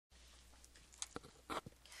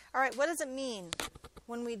All right, what does it mean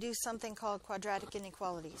when we do something called quadratic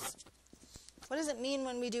inequalities? What does it mean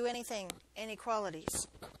when we do anything inequalities?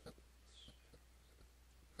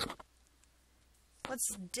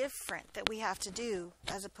 What's different that we have to do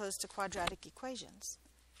as opposed to quadratic equations?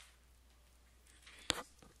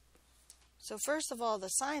 So first of all, the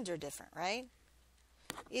signs are different, right?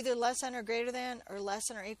 Either less than or greater than, or less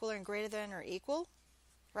than or equal and greater than or equal,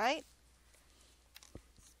 right?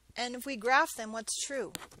 And if we graph them, what's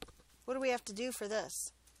true? What do we have to do for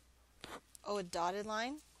this? Oh, a dotted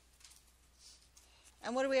line.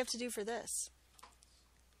 And what do we have to do for this?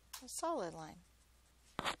 A solid line,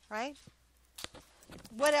 right?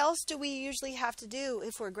 What else do we usually have to do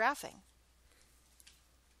if we're graphing?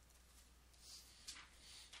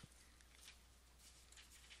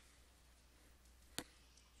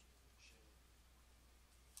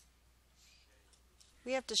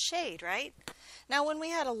 We have to shade, right? Now, when we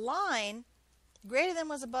had a line, greater than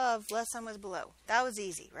was above, less than was below. That was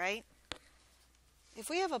easy, right? If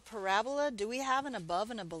we have a parabola, do we have an above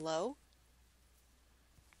and a below?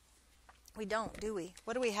 We don't, do we?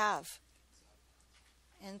 What do we have?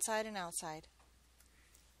 Inside and outside.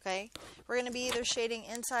 Okay? We're going to be either shading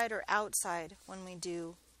inside or outside when we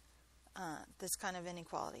do this kind of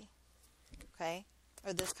inequality. Okay?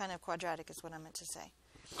 Or this kind of quadratic is what I meant to say.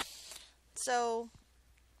 So,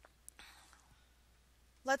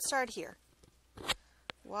 let's start here.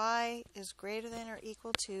 Y is greater than or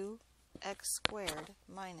equal to x squared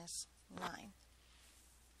minus 9.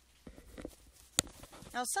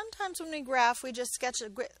 Now, sometimes when we graph, we just sketch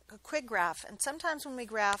a quick graph. And sometimes when we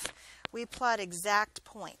graph, we plot exact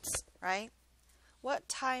points, right? What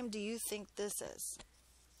time do you think this is?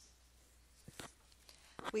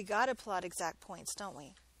 We got to plot exact points, don't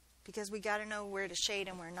we? Because we got to know where to shade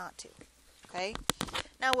and where not to. Okay?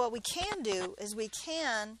 Now, what we can do is we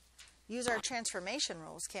can use our transformation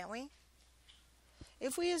rules, can't we?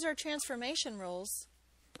 If we use our transformation rules,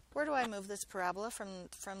 where do I move this parabola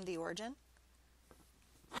from the origin?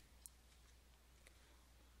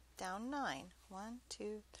 Down 9. 1, 2,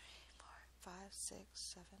 3, 4, 5, 6,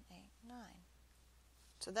 7, 8, 9.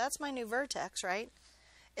 So that's my new vertex, right?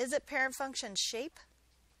 Is it parent function shape?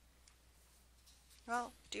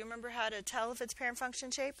 Well, do you remember how to tell if it's parent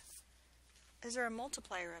function shape? Is there a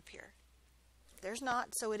multiplier up here? There's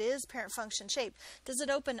not, so it is parent function shape. Does it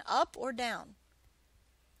open up or down?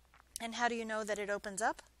 And how do you know that it opens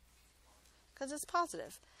up? Because it's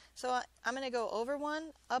positive. So I'm going to go over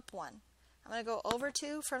 1, up 1. I'm going to go over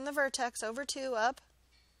 2 from the vertex, over 2, up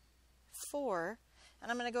 4.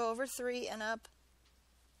 And I'm going to go over 3 and up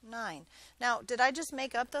 9. Now, did I just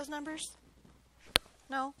make up those numbers?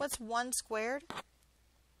 No. What's 1 squared?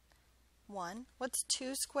 1. What's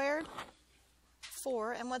 2 squared?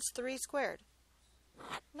 4. And what's 3 squared?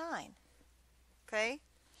 9. Okay?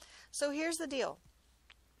 So here's the deal.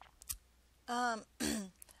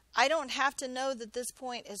 I don't have to know that this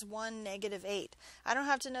point is 1, negative 8. I don't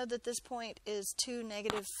have to know that this point is 2,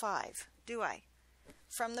 negative 5, do I?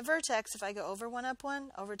 From the vertex, if I go over 1, up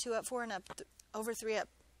 1, over 2, up 4, and up over 3, up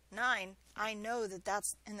 9, I know that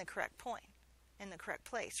that's in the correct point, in the correct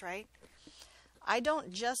place, right? I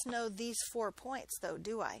don't just know these 4 points, though,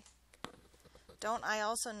 do I? Don't I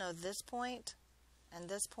also know this point, and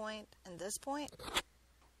this point, and this point?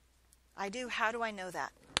 I do. How do I know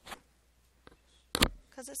that?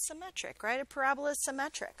 Because it's symmetric, right? A parabola is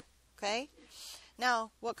symmetric, okay?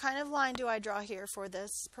 Now, what kind of line do I draw here for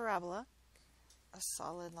this parabola? A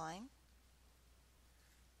solid line.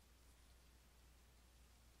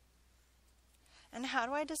 And how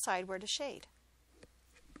do I decide where to shade?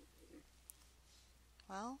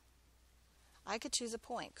 Well, I could choose a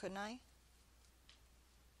point, couldn't I?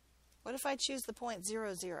 What if I choose the point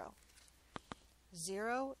 0, 0?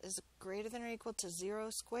 0 is greater than or equal to 0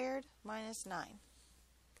 squared minus 9.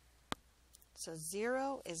 So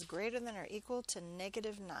 0 is greater than or equal to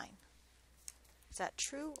negative 9. Is that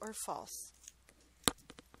true or false?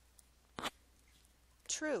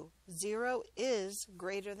 True. 0 is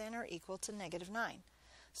greater than or equal to negative 9.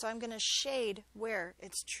 So I'm going to shade where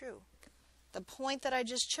it's true. The point that I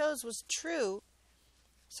just chose was true,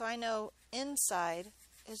 so I know inside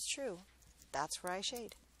is true. That's where I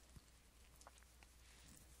shade.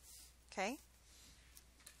 Okay?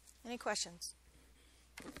 Any questions?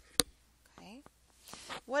 Okay.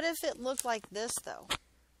 What if it looked like this, though?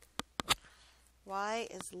 Y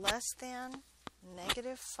is less than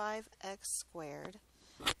negative 5x squared,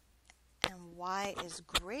 and y is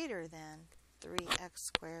greater than 3x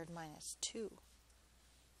squared minus 2.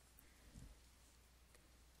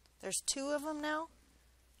 There's 2 of them now?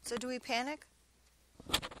 So do we panic?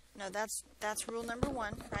 No, that's rule number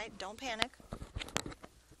 1, right? Don't panic.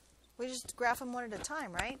 We just graph them one at a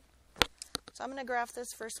time, right? So I'm going to graph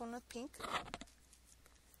this first one with pink.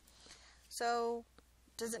 So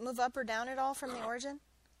does it move up or down at all from the origin?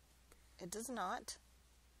 It does not.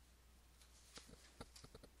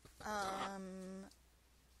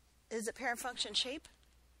 Is it parent function shape?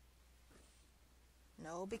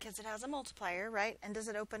 No, because it has a multiplier, right? And does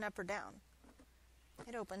it open up or down?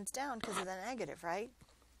 It opens down because of the negative, right?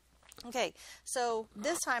 Okay, so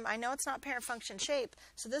this time, I know it's not parent function shape,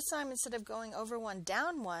 so this time instead of going over 1,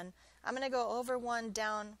 down 1, I'm going to go over 1,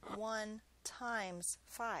 down 1 times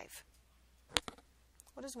 5.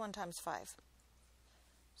 What is 1 times 5?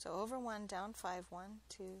 So over 1, down 5, 1,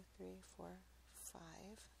 2, 3, 4, 5,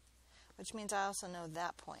 which means I also know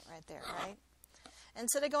that point right there, right?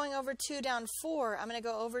 Instead of going over 2, down 4, I'm going to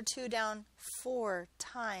go over 2, down 4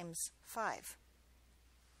 times 5.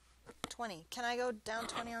 20. Can I go down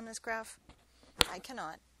 20 on this graph? I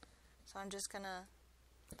cannot. So I'm just going to...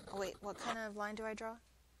 Oh, wait. What kind of line do I draw?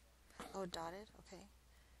 Oh, dotted. Okay.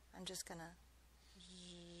 I'm just going to...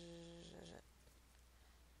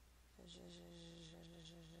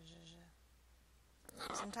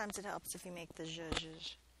 Sometimes it helps if you make the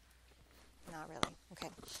zh. Not really. Okay.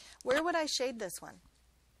 Where would I shade this one?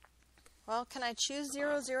 Well, can I choose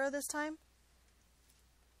 0, 0 this time?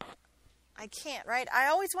 I can't, right? I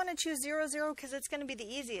always want to choose 0, 0 because it's going to be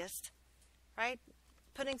the easiest, right?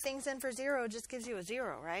 Putting things in for 0 just gives you a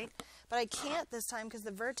 0, right? But I can't this time because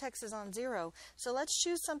the vertex is on 0. So let's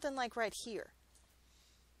choose something like right here.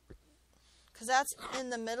 Because that's in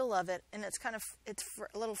the middle of it, and it's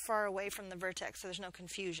a little far away from the vertex, so there's no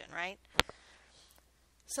confusion, right?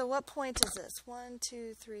 So what point is this? 1,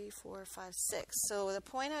 2, 3, 4, 5, 6. So the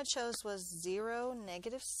point I chose was 0,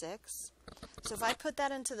 negative 6. So if I put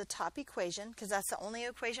that into the top equation, because that's the only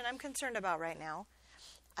equation I'm concerned about right now,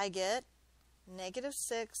 I get negative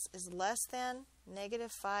 6 is less than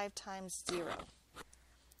negative 5 times 0.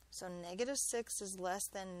 So negative 6 is less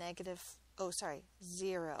than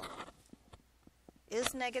 0.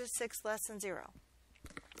 Is negative 6 less than 0?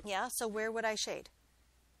 Yeah, so where would I shade?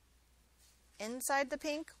 Inside the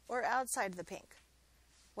pink or outside the pink?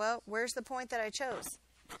 Well, where's the point that I chose?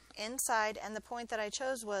 Inside, and the point that I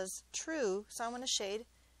chose was true, so I'm going to shade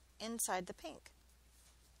inside the pink.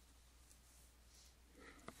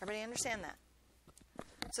 Everybody understand that?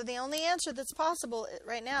 So the only answer that's possible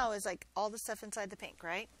right now is like all the stuff inside the pink,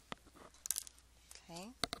 right? Okay.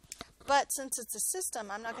 But since it's a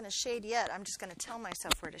system, I'm not going to shade yet. I'm just going to tell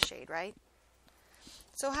myself where to shade, right?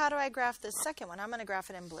 So how do I graph this second one? I'm going to graph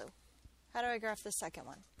it in blue. How do I graph the second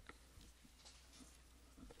one?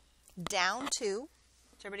 Down 2.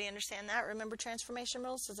 Does everybody understand that? Remember transformation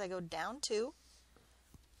rules? Says I go down 2.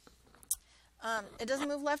 It doesn't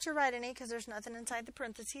move left or right any because there's nothing inside the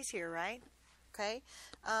parentheses here, right? Okay.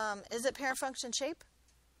 Is it parent function shape?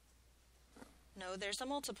 No, there's a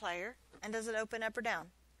multiplier. And does it open up or down?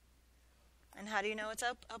 And how do you know it's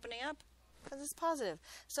opening up? Because it's positive.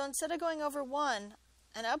 So instead of going over 1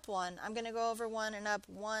 and up 1, I'm going to go over 1 and up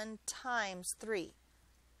 1 times 3.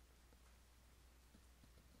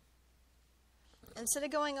 Instead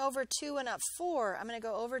of going over 2 and up 4, I'm going to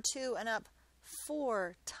go over 2 and up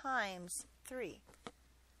 4 times 3.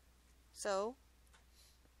 So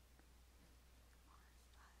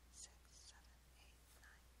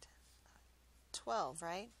 12,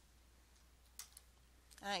 right?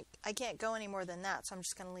 I can't go any more than that, so I'm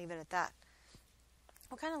just going to leave it at that.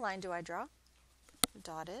 What kind of line do I draw?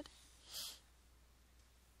 Dotted.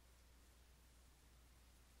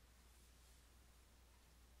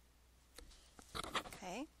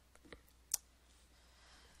 Okay.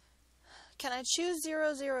 Can I choose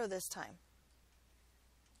 0, 0 this time?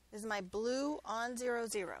 Is my blue on 0,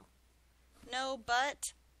 0? No,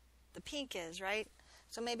 but the pink is, right?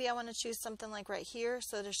 So maybe I want to choose something like right here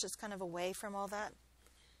so that it's just kind of away from all that.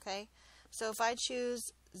 Okay? So if I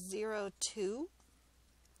choose 0, 2,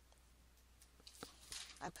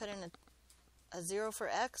 I put in a 0 for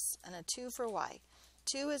x and a 2 for y.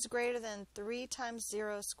 2 is greater than 3 times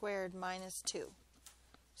 0 squared minus 2.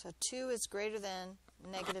 So 2 is greater than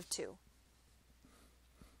negative 2. Is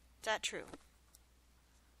that true?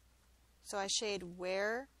 So I shade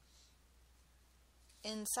where?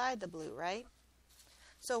 Inside the blue, right?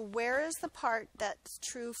 So where is the part that's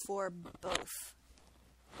true for both?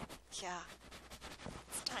 Yeah.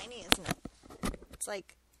 It's tiny, isn't it? It's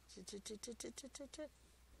like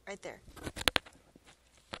right there.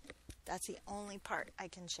 That's the only part I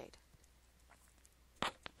can shade.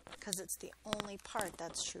 Because it's the only part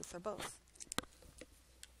that's true for both.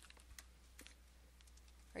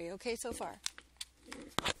 Are you okay so far?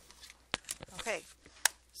 Okay.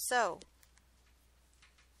 So,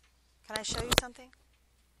 can I show you something?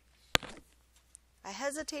 I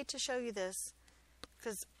hesitate to show you this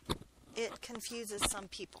because it confuses some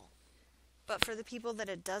people. But for the people that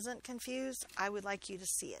it doesn't confuse, I would like you to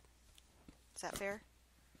see it. Is that fair?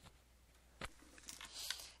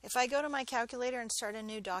 If I go to my calculator and start a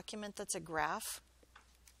new document that's a graph,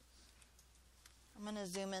 I'm going to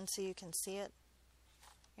zoom in so you can see it.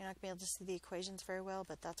 You're not going to be able to see the equations very well,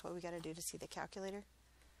 but that's what we got to do to see the calculator.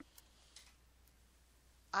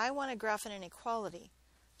 I want to graph an inequality.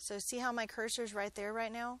 So see how my cursor is right there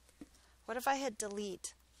right now? What if I hit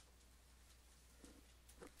delete?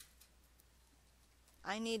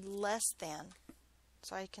 I need less than,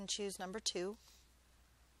 so I can choose number 2.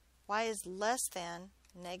 Y is less than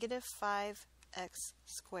negative 5x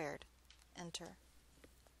squared. Enter.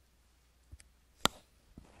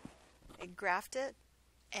 It graphed it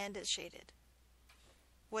and it shaded.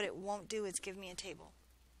 What it won't do is give me a table.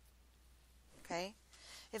 Okay?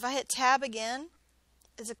 If I hit tab again,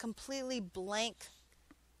 it's a completely blank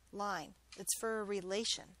line. It's for a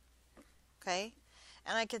relation. Okay?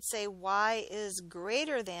 And I could say y is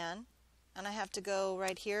greater than, and I have to go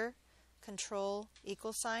right here, control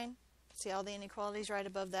equal sign. See all the inequalities right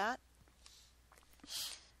above that?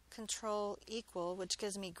 Control equal, which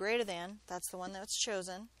gives me greater than, that's the one that's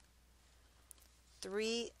chosen,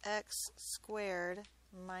 3x squared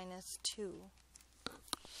minus 2.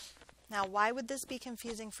 Now, why would this be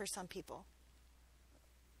confusing for some people?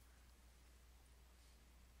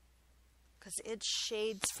 Because it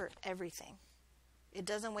shades for everything. It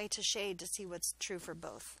doesn't wait to shade to see what's true for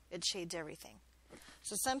both. It shades everything.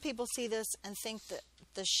 So some people see this and think that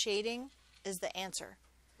the shading is the answer.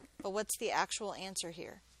 But what's the actual answer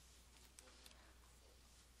here?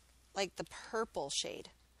 Like the purple shade,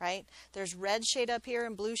 right? There's red shade up here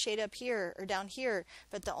and blue shade up here or down here,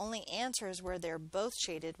 but the only answer is where they're both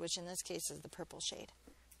shaded, which in this case is the purple shade.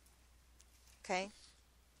 Okay?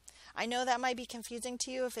 I know that might be confusing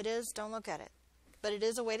to you. If it is, don't look at it. But it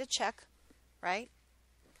is a way to check, right?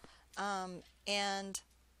 And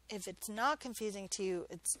if it's not confusing to you,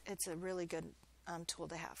 it's a really good tool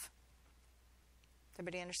to have.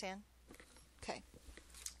 Everybody understand? Okay.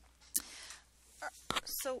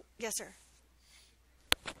 So, yes, sir.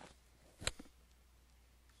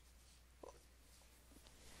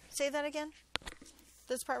 Say that again.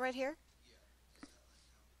 This part right here?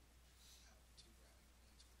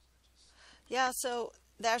 Yeah, so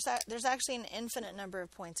there's actually an infinite number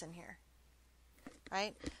of points in here,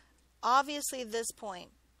 right? Obviously this point,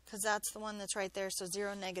 because that's the one that's right there, so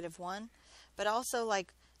 0, negative 1. But also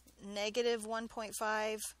like negative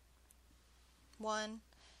 1.5, 1,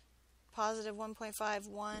 positive 1.5,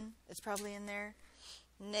 1. It's probably in there.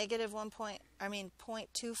 Negative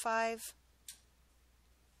 0.25,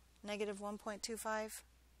 negative 1.25.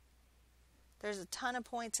 There's a ton of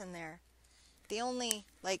points in there. The only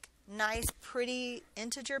like nice, pretty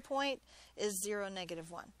integer point is 0, negative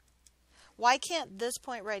 1. Why can't this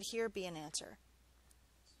point right here be an answer?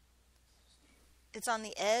 It's on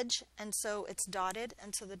the edge, and so it's dotted,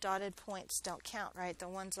 and so the dotted points don't count, right? The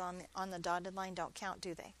ones on the dotted line don't count,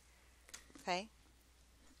 do they? Okay?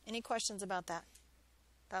 Any questions about that?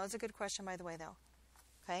 That was a good question, by the way, though.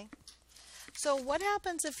 Okay? So what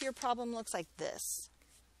happens if your problem looks like this?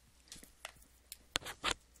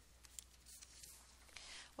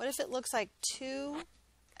 What if it looks like 2x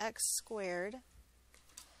squared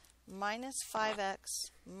minus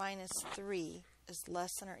 5x minus 3 is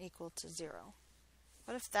less than or equal to 0?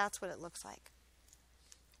 What if that's what it looks like?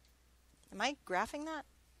 Am I graphing that?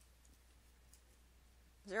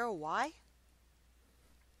 0y?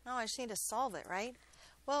 No, I just need to solve it, right?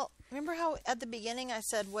 Well, remember how at the beginning I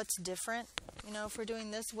said what's different? You know, if we're doing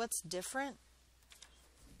this, what's different?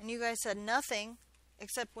 And you guys said nothing,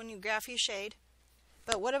 except when you graph you shade.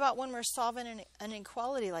 But what about when we're solving an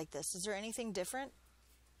inequality like this? Is there anything different?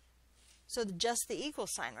 So just the equal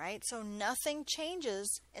sign, right? So nothing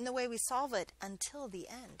changes in the way we solve it until the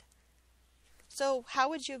end. So how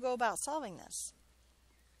would you go about solving this?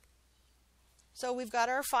 So we've got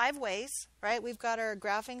our 5 ways, right? We've got our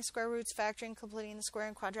graphing, square roots, factoring, completing the square,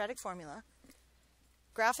 and quadratic formula.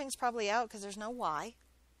 Graphing's probably out because there's no y,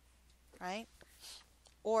 right?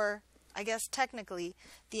 Or I guess technically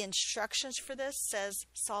the instructions for this says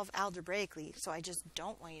solve algebraically, so I just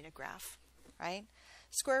don't want you to graph, right?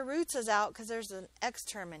 Square roots is out because there's an x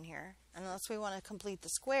term in here. Unless we want to complete the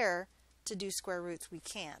square to do square roots, we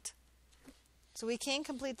can't. So we can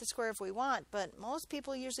complete the square if we want, but most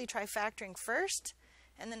people usually try factoring first,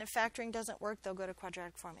 and then if factoring doesn't work, they'll go to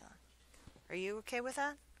quadratic formula. Are you okay with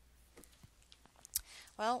that?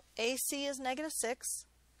 Well, AC is negative 6,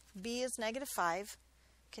 B is negative 5.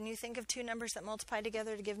 Can you think of two numbers that multiply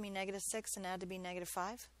together to give me negative 6 and add to be negative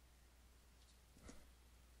 5?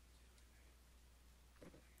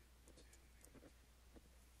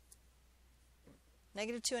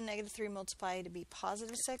 Negative 2 and negative 3 multiply to be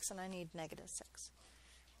positive 6, and I need negative 6.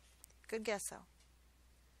 Good guess, though.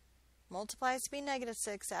 Multiplies to be negative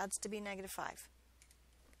 6, adds to be negative 5.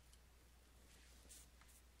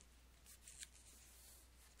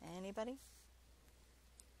 Anybody?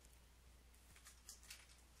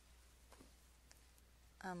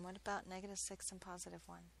 What about negative 6 and positive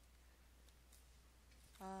 1?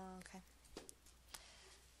 Okay.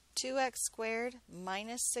 2x squared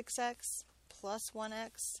minus 6x plus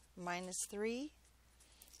 1x minus 3.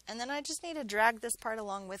 And then I just need to drag this part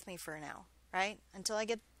along with me for now, right? Until I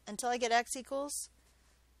get x equals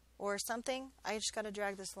or something, I just got to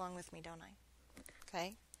drag this along with me, don't I?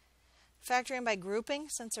 Okay. Factoring by grouping,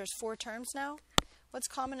 since there's 4 terms now. What's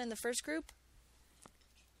common in the first group?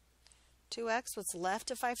 2x. What's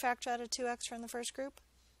left if I factor out a 2x from the first group?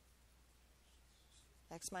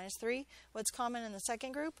 X minus 3. What's common in the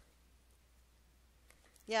second group?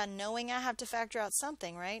 Yeah, knowing I have to factor out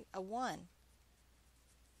something, right? A 1.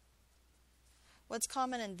 What's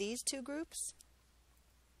common in these two groups?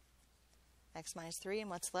 X minus 3, and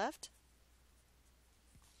what's left?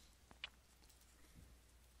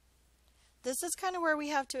 This is kind of where we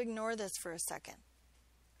have to ignore this for a second.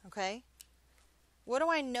 Okay? What do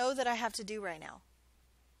I know that I have to do right now?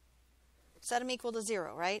 Set them equal to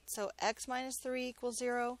 0, right? So x minus 3 equals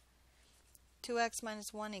 0. 2x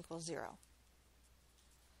minus 1 equals 0.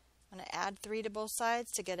 I'm going to add 3 to both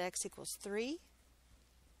sides to get x equals 3.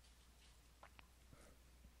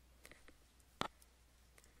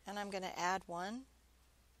 And I'm going to add 1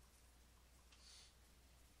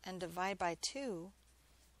 and divide by 2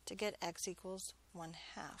 to get x equals 1/2.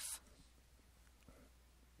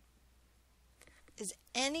 Is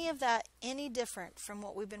any of that any different from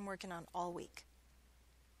what we've been working on all week?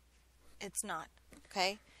 It's not.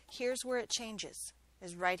 Okay? Here's where it changes,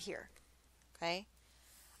 is right here. Okay?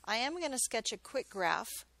 I am going to sketch a quick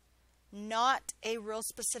graph, not a real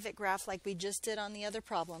specific graph like we just did on the other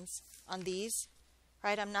problems, on these.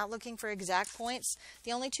 Right? I'm not looking for exact points.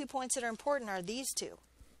 The only 2 points that are important are these two.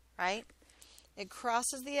 Right? It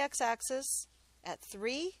crosses the x-axis at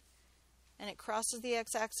 3, and it crosses the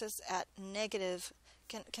x-axis at negative.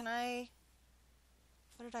 Can I,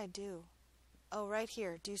 what did I do? Oh, right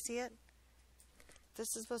here. Do you see it?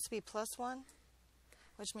 This is supposed to be plus 1,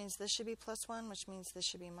 which means this should be plus 1, which means this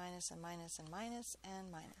should be minus and minus and minus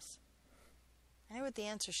and minus. I knew what the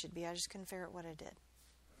answer should be. I just couldn't figure out what I did.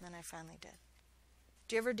 And then I finally did.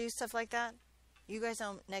 Do you ever do stuff like that? You guys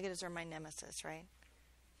know negatives are my nemesis, right?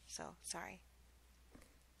 So, sorry.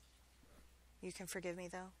 You can forgive me,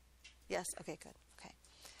 though? Yes? Okay, good. Okay.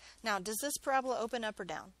 Now, does this parabola open up or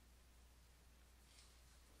down?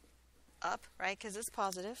 Up, right? Because it's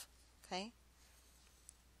positive. Okay?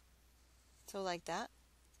 So like that.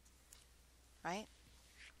 Right?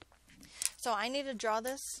 So I need to draw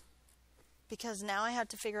this because now I have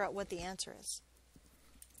to figure out what the answer is.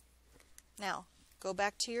 Now, go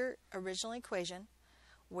back to your original equation.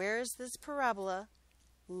 Where is this parabola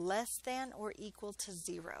less than or equal to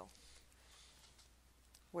 0?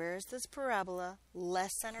 Where is this parabola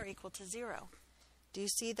less than or equal to 0? Do you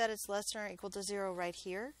see that it's less than or equal to 0 right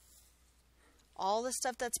here? All the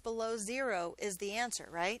stuff that's below 0 is the answer,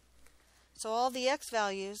 right? So all the x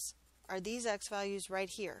values are these x values right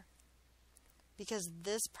here, because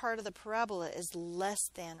this part of the parabola is less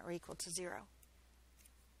than or equal to 0.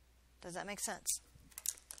 Does that make sense?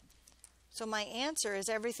 So my answer is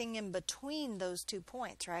everything in between those 2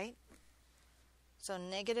 points, right? So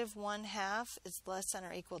negative 1/2 is less than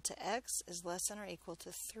or equal to x is less than or equal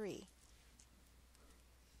to 3.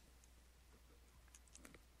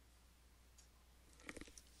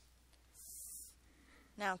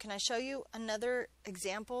 Now, can I show you another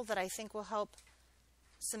example that I think will help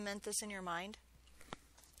cement this in your mind?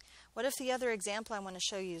 What if the other example I want to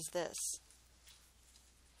show you is this?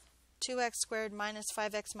 2x squared minus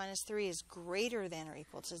 5x minus 3 is greater than or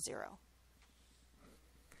equal to 0.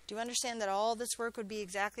 Do you understand that all this work would be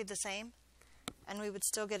exactly the same? And we would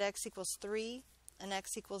still get x equals 3 and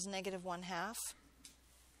x equals negative 1/2.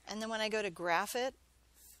 And then when I go to graph it,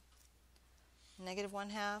 negative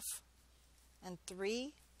 1/2 and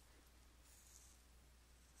 3.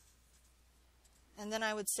 And then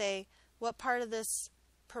I would say, what part of this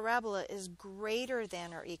parabola is greater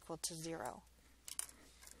than or equal to 0?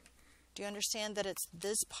 Do you understand that it's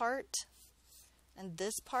this part and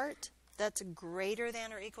this part that's greater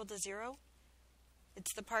than or equal to 0?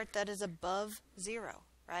 It's the part that is above 0,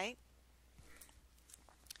 right?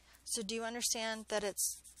 So do you understand that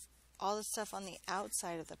it's all the stuff on the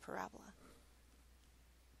outside of the parabola?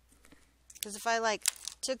 Because if I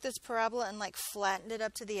took this parabola and flattened it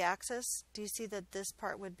up to the axis, do you see that this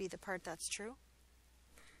part would be the part that's true?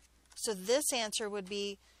 So this answer would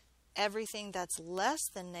be everything that's less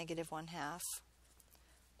than negative 1/2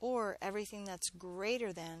 or everything that's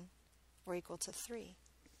greater than or equal to 3.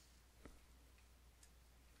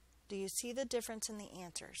 Do you see the difference in the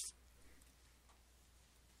answers?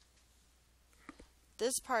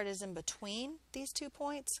 This part is in between these 2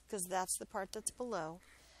 points because that's the part that's below.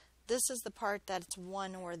 This is the part that's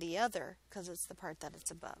one or the other because it's the part that it's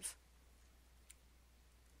above.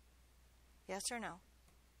 Yes or no?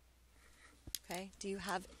 Okay. Do you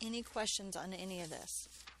have any questions on any of this?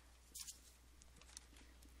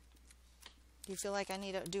 Do you feel like I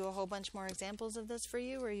need to do a whole bunch more examples of this for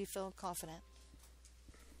you, or you feel confident?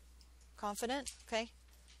 Confident? Okay.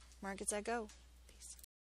 Mark it, set, go.